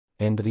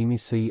Endrrimi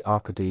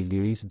SIAKT i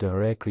Lirisë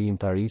dë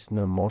Krijimtarisë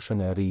në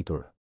moshën e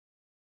rritur.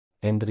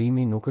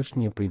 Endrrimi nuk është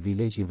një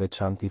privilegj i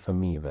veçantë i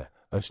fëmijëve,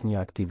 është një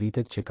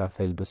aktivitet që ka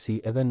thelbësi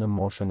edhe në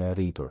moshën e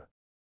rritur.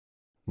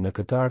 Në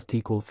këtë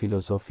artikull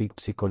filozofik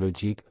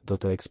psikologjik do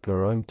të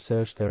eksplorojmë pse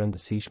është e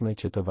rëndësishme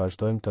që të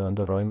vazhdojmë të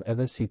ëndërrojmë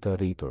edhe si të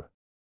rritur.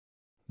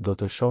 Do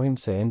të shohim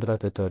se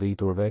endrat e të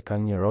rriturve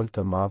kanë një rol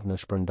të madh në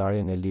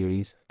shpërndarjen e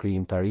lirisë,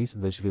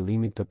 krijimtarisë dhe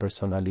zhvillimit të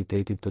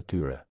personalitetit të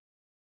tyre.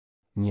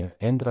 1.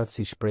 Endrat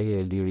si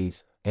shprehje e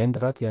lirisë.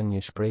 Endrat janë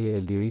një shprehje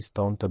e lirisë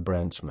tonë të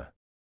brendshme.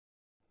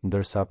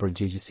 Ndërsa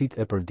përgjegjësitë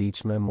e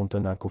përditshme mund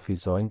të na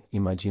kufizojnë,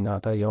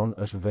 imagjinata jonë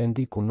është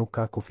vendi ku nuk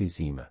ka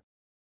kufizime.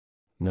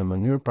 Në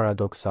mënyrë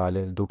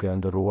paradoksale, duke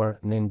ëndërruar,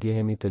 ne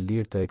ndjehemi të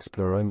lirë të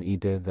eksplorojmë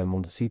ide dhe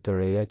mundësi të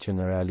reja që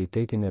në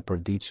realitetin e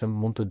përditshëm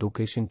mund të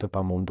dukeshin të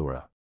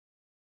pamundura.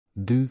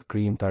 2.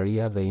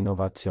 Krijimtaria dhe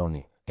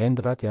inovacioni.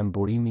 Endrat janë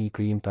burimi i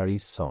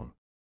krijimtarisë sonë.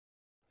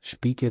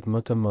 Shpikjet më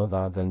të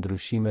mëdha dhe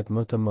ndryshimet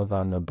më të mëdha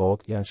në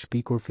botë janë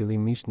shpikur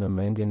fillimisht në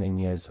mendjen e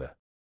njerëzve.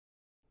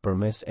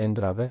 Përmes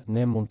endrave,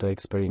 ne mund të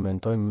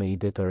eksperimentojmë me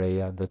ide të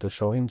reja dhe të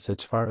shohim se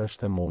çfarë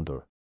është e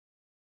mundur.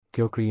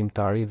 Kjo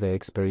krijimtari dhe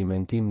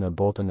eksperimentim në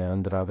botën e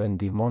ëndrave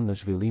ndihmon në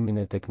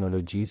zhvillimin e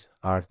teknologjisë,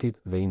 artit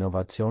dhe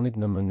inovacionit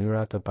në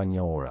mënyra të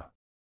panjohura.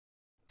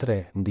 3.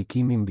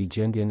 Ndikimi mbi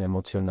gjendjen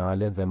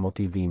emocionale dhe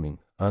motivimin.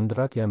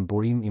 Ëndrat janë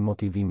burim i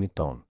motivimit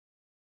tonë.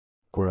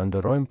 Kur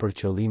ëndërrojmë për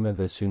qëllime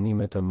dhe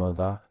synime të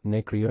mëdha, ne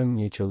krijojmë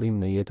një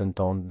qëllim në jetën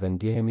tonë dhe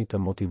ndjehemi të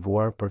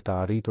motivuar për të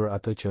arritur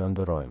atë që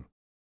ëndërrojmë.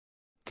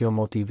 Kjo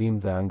motivim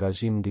dhe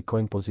angazhim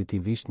ndikojnë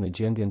pozitivisht në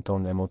gjendjen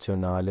tonë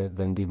emocionale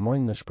dhe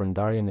ndihmojnë në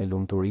shpërndarjen e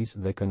lumturisë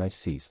dhe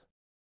kënaqësisë.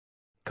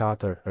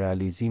 4.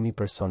 Realizimi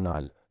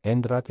personal.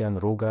 Endrat janë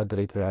rruga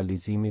drejt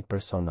realizimit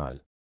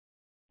personal.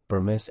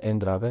 Përmes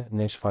endrave,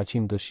 ne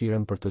shfaqim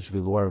dëshirën për të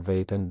zhvilluar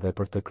veten dhe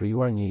për të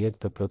krijuar një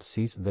jetë të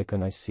plotësisë dhe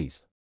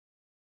kënaqësisë.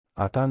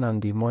 Ata na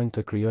ndihmojnë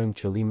të krijojmë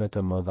qëllime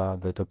të mëdha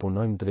dhe të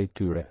punojmë drejt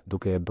tyre,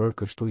 duke e bërë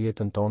kështu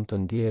jetën tonë të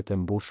ndihet e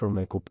mbushur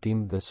me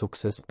kuptim dhe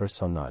sukses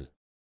personal.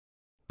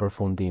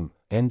 Përfundim,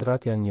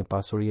 endrat janë një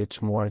pasuri e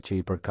çmuar që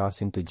i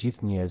përkasin të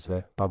gjithë njerëzve,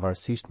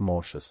 pavarësisht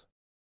moshës.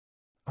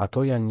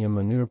 Ato janë një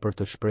mënyrë për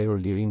të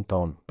shprehur lirinë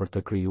tonë, për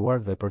të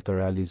krijuar dhe për të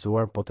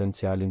realizuar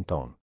potencialin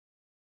tonë.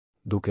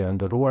 Duke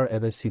ëndërruar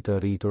edhe si të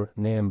rritur,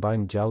 ne e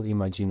mbajmë gjallë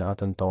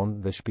imagjinatën tonë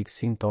dhe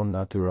shpikësinë tonë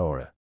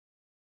natyrore.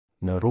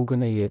 Në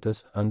rrugën e jetës,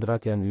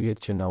 ëndrat janë yjet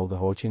që na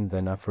udhëhoqin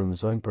dhe na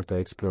frymëzojnë për të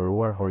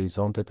eksploruar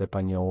horizontet e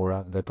panjohura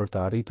dhe për të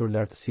arritur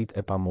lartësitë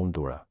e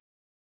pamundura.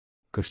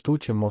 Kështu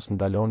që mos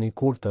ndaloni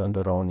kur të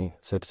ëndërroni,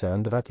 sepse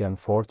ëndrat janë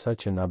forca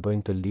që na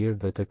bëjnë të lirë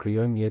dhe të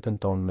krijojmë jetën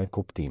tonë me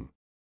kuptim.